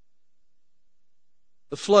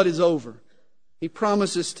 The flood is over. He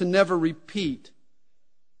promises to never repeat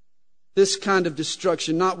this kind of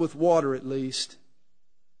destruction, not with water at least.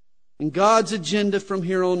 And God's agenda from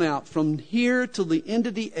here on out, from here till the end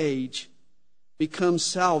of the age, becomes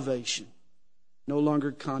salvation, no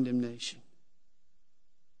longer condemnation.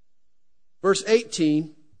 Verse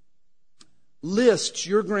 18 lists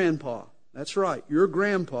your grandpa. That's right, your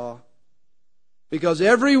grandpa. Because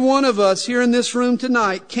every one of us here in this room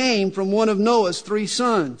tonight came from one of Noah's 3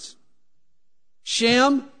 sons.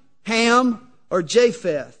 Shem, Ham, or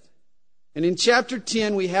Japheth. And in chapter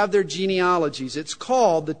 10 we have their genealogies. It's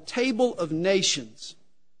called the Table of Nations.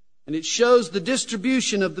 And it shows the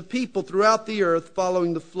distribution of the people throughout the earth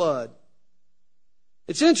following the flood.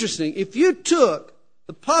 It's interesting. If you took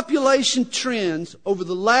the population trends over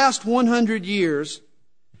the last 100 years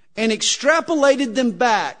and extrapolated them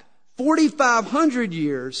back 4,500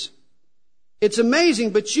 years, it's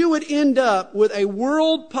amazing, but you would end up with a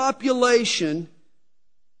world population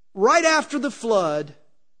right after the flood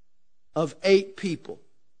of 8 people,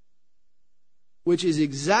 which is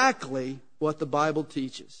exactly what the Bible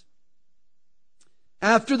teaches.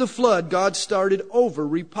 After the flood, God started over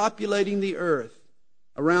repopulating the earth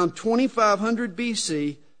around 2500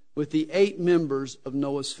 BC with the 8 members of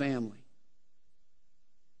Noah's family.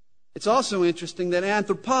 It's also interesting that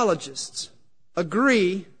anthropologists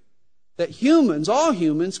agree that humans, all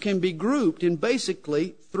humans, can be grouped in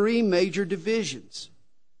basically 3 major divisions.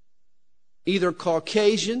 Either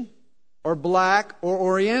Caucasian, or black, or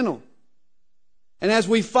Oriental. And as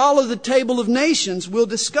we follow the Table of Nations, we'll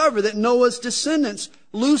discover that Noah's descendants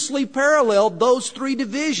loosely paralleled those 3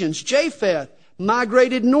 divisions. Japheth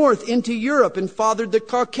migrated north into Europe and fathered the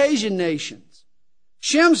Caucasian nations.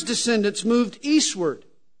 Shem's descendants moved eastward.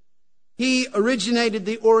 He originated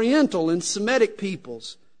the Oriental and Semitic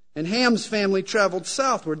peoples. And Ham's family traveled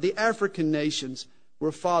southward. The African nations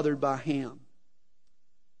were fathered by Ham.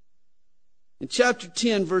 In chapter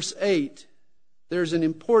 10, verse 8, there's an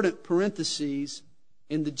important parenthesis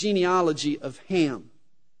in the genealogy of Ham.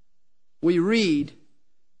 We read,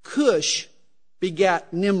 Cush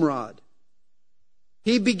begat Nimrod.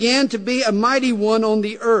 He began to be a mighty one on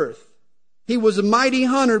the earth. He was a mighty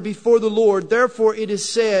hunter before the Lord. Therefore it is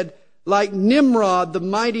said, like Nimrod, the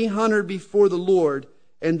mighty hunter before the Lord,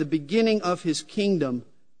 and the beginning of his kingdom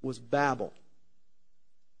was Babel.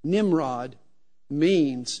 Nimrod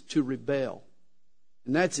means to rebel.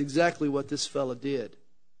 And that's exactly what this fellow did.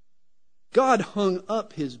 God hung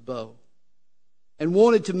up his bow and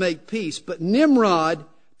wanted to make peace, but Nimrod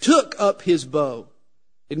took up his bow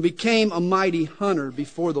and became a mighty hunter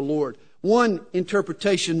before the Lord. One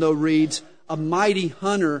interpretation, though, reads, a mighty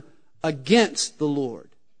hunter against the Lord.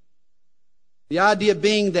 The idea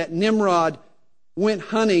being that Nimrod went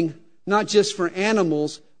hunting not just for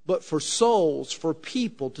animals, but for souls, for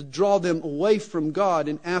people, to draw them away from God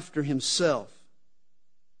and after himself.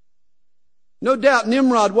 No doubt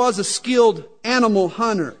Nimrod was a skilled animal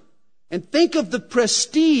hunter. And think of the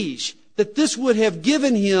prestige that this would have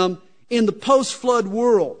given him in the post-flood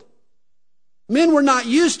world. Men were not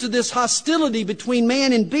used to this hostility between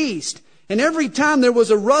man and beast. And every time there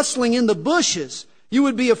was a rustling in the bushes, you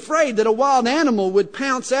would be afraid that a wild animal would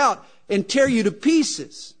pounce out and tear you to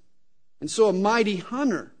pieces. And so a mighty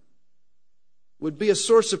hunter would be a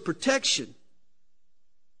source of protection.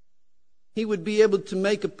 He would be able to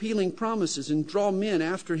make appealing promises and draw men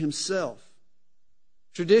after himself.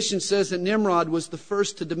 Tradition says that Nimrod was the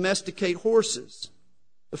first to domesticate horses,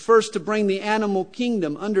 the first to bring the animal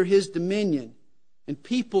kingdom under his dominion, and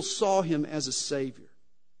people saw him as a savior.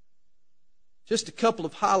 Just a couple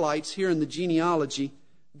of highlights here in the genealogy.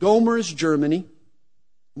 Gomer is Germany,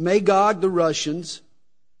 Magog the Russians,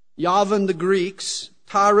 Yavan the Greeks,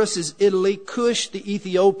 Tyrus is Italy, Cush the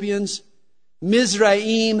Ethiopians,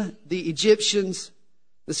 Mizraim the Egyptians,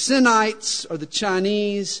 the Sinites are the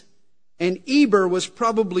Chinese, and Eber was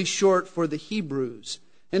probably short for the Hebrews.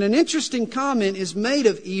 And an interesting comment is made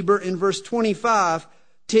of Eber in verse 25.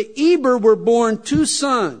 To Eber were born two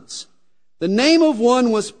sons. The name of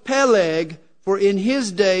one was Peleg, for in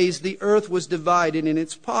his days the earth was divided, and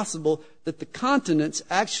it's possible that the continents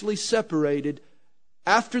actually separated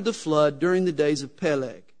after the flood during the days of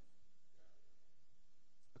Peleg.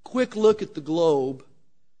 A quick look at the globe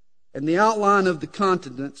and the outline of the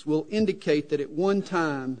continents will indicate that at one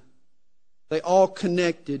time they all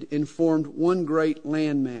connected and formed one great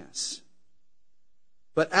landmass.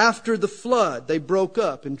 But after the flood, they broke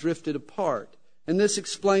up and drifted apart. And this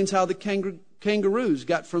explains how the kangaroos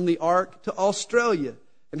got from the Ark to Australia,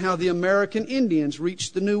 and how the American Indians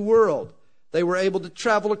reached the New World. They were able to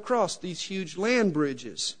travel across these huge land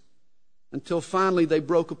bridges until finally they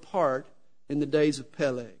broke apart in the days of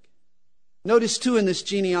Peleg. Notice too in this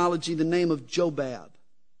genealogy the name of Jobab.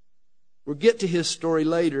 We'll get to his story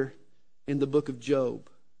later in the book of Job.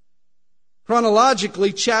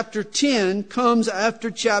 Chronologically, chapter 10 comes after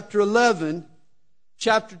chapter 11.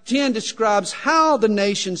 Chapter 10 describes how the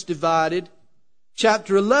nations divided.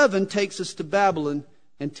 Chapter 11 takes us to Babylon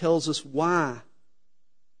and tells us why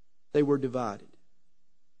they were divided.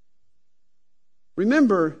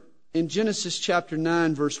 Remember in Genesis chapter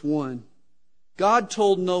 9 verse 1, God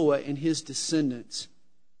told Noah and his descendants,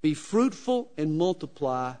 "Be fruitful and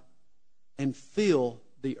multiply and fill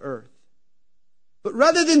the earth." But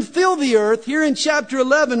rather than fill the earth, here in chapter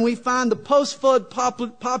 11 we find the post-flood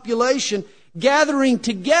population gathering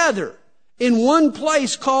together in one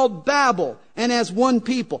place called Babel and as one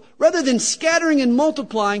people. Rather than scattering and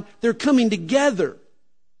multiplying, they're coming together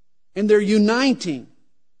and they're uniting.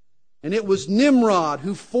 And it was Nimrod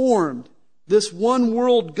who formed this one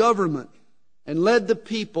world government and led the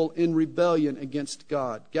people in rebellion against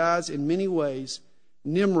God. Guys, in many ways,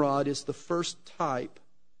 Nimrod is the first type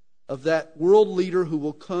of that world leader who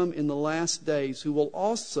will come in the last days, who will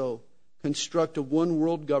also construct a one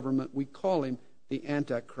world government. We call him the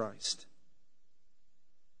Antichrist.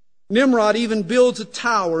 Nimrod even builds a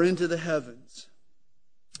tower into the heavens.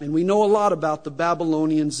 And we know a lot about the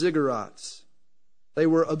Babylonian ziggurats. They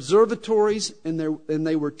were observatories and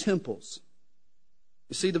they were temples.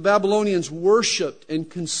 You see, the Babylonians worshipped and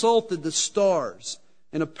consulted the stars.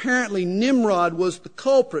 And apparently Nimrod was the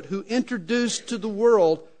culprit who introduced to the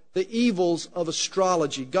world the evils of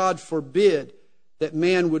astrology. God forbid that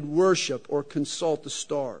man would worship or consult the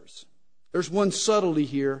stars. There's one subtlety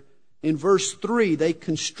here. In verse 3, they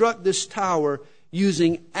construct this tower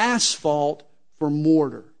using asphalt for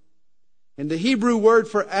mortar. And the Hebrew word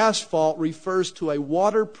for asphalt refers to a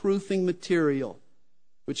waterproofing material,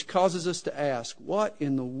 which causes us to ask, what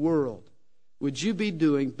in the world would you be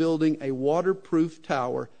doing building a waterproof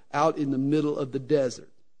tower out in the middle of the desert?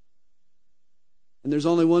 And there's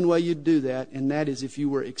only one way you'd do that, and that is if you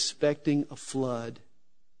were expecting a flood.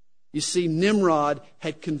 You see, Nimrod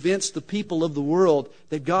had convinced the people of the world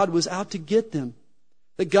that God was out to get them,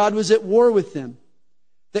 that God was at war with them,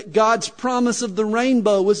 that God's promise of the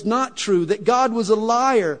rainbow was not true, that God was a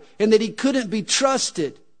liar, and that He couldn't be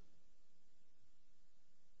trusted.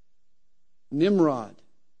 Nimrod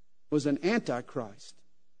was an antichrist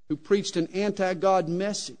who preached an anti-God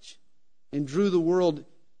message and drew the world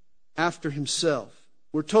after himself.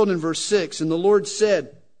 We're told in verse 6, "And the Lord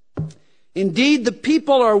said, Indeed, the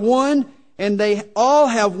people are one, and they all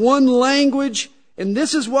have one language, and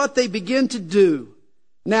this is what they begin to do.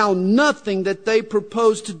 Now nothing that they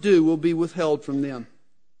propose to do will be withheld from them."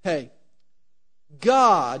 Hey,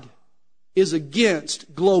 God is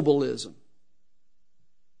against globalism.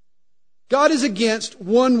 God is against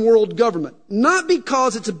one world government. Not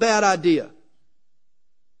because it's a bad idea,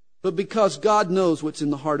 but because God knows what's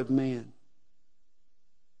in the heart of man.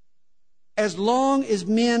 As long as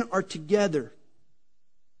men are together,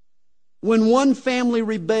 when one family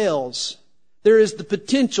rebels, there is the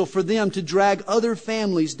potential for them to drag other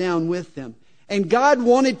families down with them. And God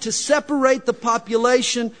wanted to separate the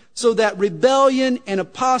population so that rebellion and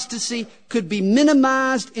apostasy could be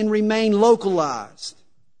minimized and remain localized.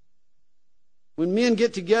 When men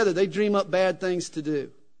get together, they dream up bad things to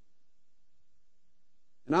do.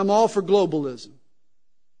 And I'm all for globalism.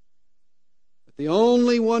 But The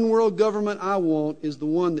only one world government I want is the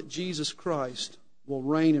one that Jesus Christ will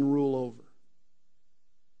reign and rule over.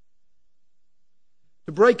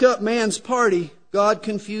 To break up man's party, God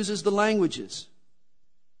confuses the languages,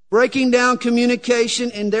 breaking down communication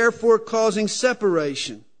and therefore causing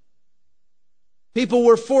separation. People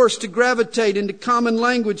were forced to gravitate into common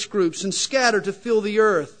language groups and scatter to fill the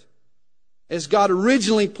earth, as God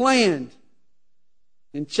originally planned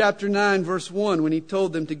in chapter 9, verse 1, when He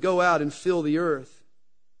told them to go out and fill the earth.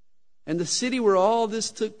 And the city where all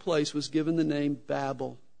this took place was given the name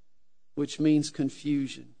Babel, which means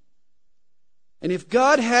confusion. And if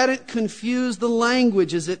God hadn't confused the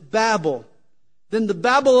languages at Babel, then the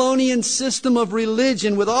Babylonian system of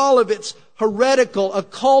religion, with all of its heretical,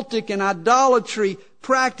 occultic, and idolatry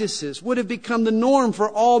practices, would have become the norm for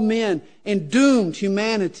all men and doomed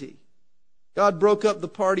humanity. God broke up the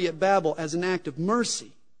party at Babel as an act of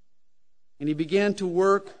mercy. And He began to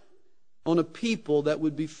work on a people that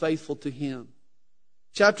would be faithful to Him.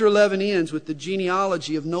 Chapter 11 ends with the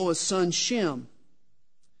genealogy of Noah's son Shem.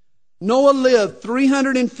 Noah lived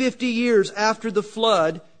 350 years after the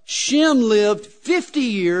flood. Shem lived 50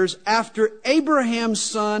 years after Abraham's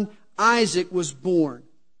son Isaac was born.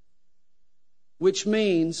 Which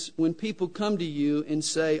means when people come to you and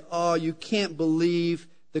say, "Oh, you can't believe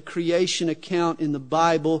the creation account in the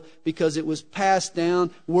Bible because it was passed down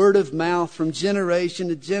word of mouth from generation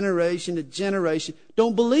to generation to generation,"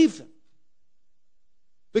 don't believe them.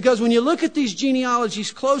 Because when you look at these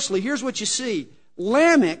genealogies closely, here's what you see.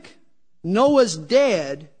 Lamech, Noah's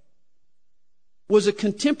dad, was a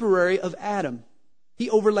contemporary of Adam. He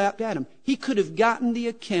overlapped Adam. He could have gotten the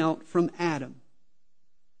account from Adam.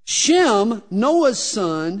 Shem, Noah's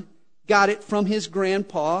son, got it from his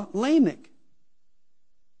grandpa Lamech.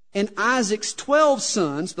 And Isaac's 12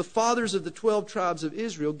 sons, the fathers of the 12 tribes of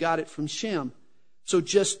Israel, got it from Shem. So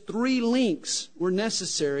just 3 links were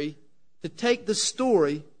necessary to take the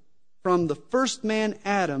story from the first man,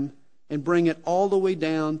 Adam, and bring it all the way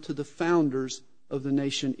down to the founders of the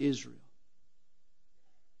nation Israel.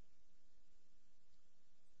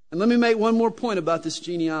 And let me make one more point about this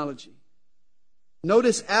genealogy.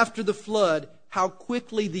 Notice after the flood how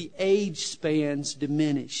quickly the age spans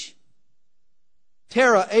diminish.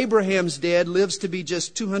 Terah, Abraham's dad, lives to be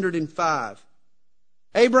just 205.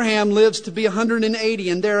 Abraham lives to be 180,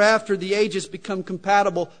 and thereafter the ages become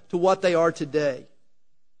compatible to what they are today.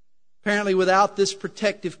 Apparently, without this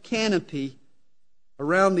protective canopy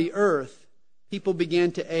around the earth, people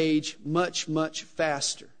began to age much, much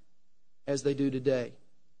faster as they do today.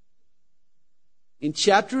 In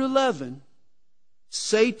chapter 11,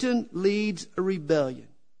 Satan leads a rebellion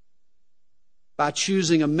by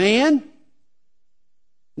choosing a man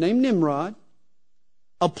named Nimrod,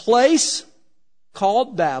 a place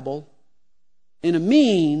called Babel, and a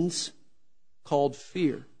means called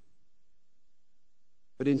fear.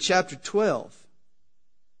 But in chapter 12,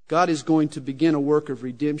 God is going to begin a work of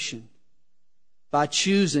redemption by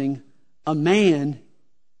choosing a man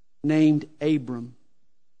named Abram,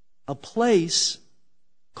 a place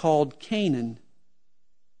called Canaan,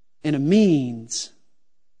 and a means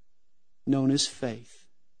known as faith.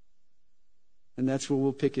 And that's where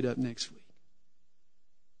we'll pick it up next week.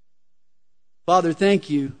 Father, thank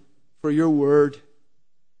you for your word.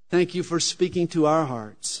 Thank you for speaking to our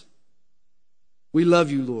hearts. We love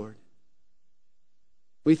you, Lord.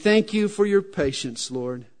 We thank you for your patience,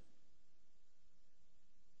 Lord.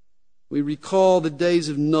 We recall the days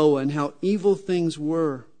of Noah and how evil things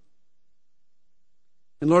were.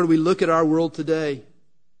 And Lord, we look at our world today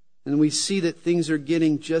and we see that things are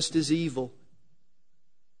getting just as evil.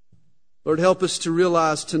 Lord, help us to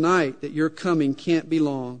realize tonight that your coming can't be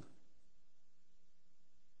long.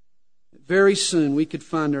 Very soon we could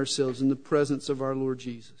find ourselves in the presence of our Lord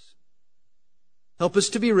Jesus. Help us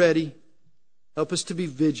to be ready. Help us to be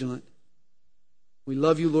vigilant. We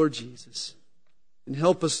love you, Lord Jesus. And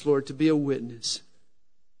help us, Lord, to be a witness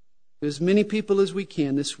to as many people as we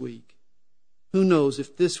can this week. Who knows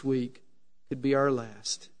if this week could be our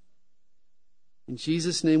last. In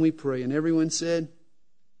Jesus' name we pray. And everyone said,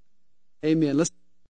 Amen. Let's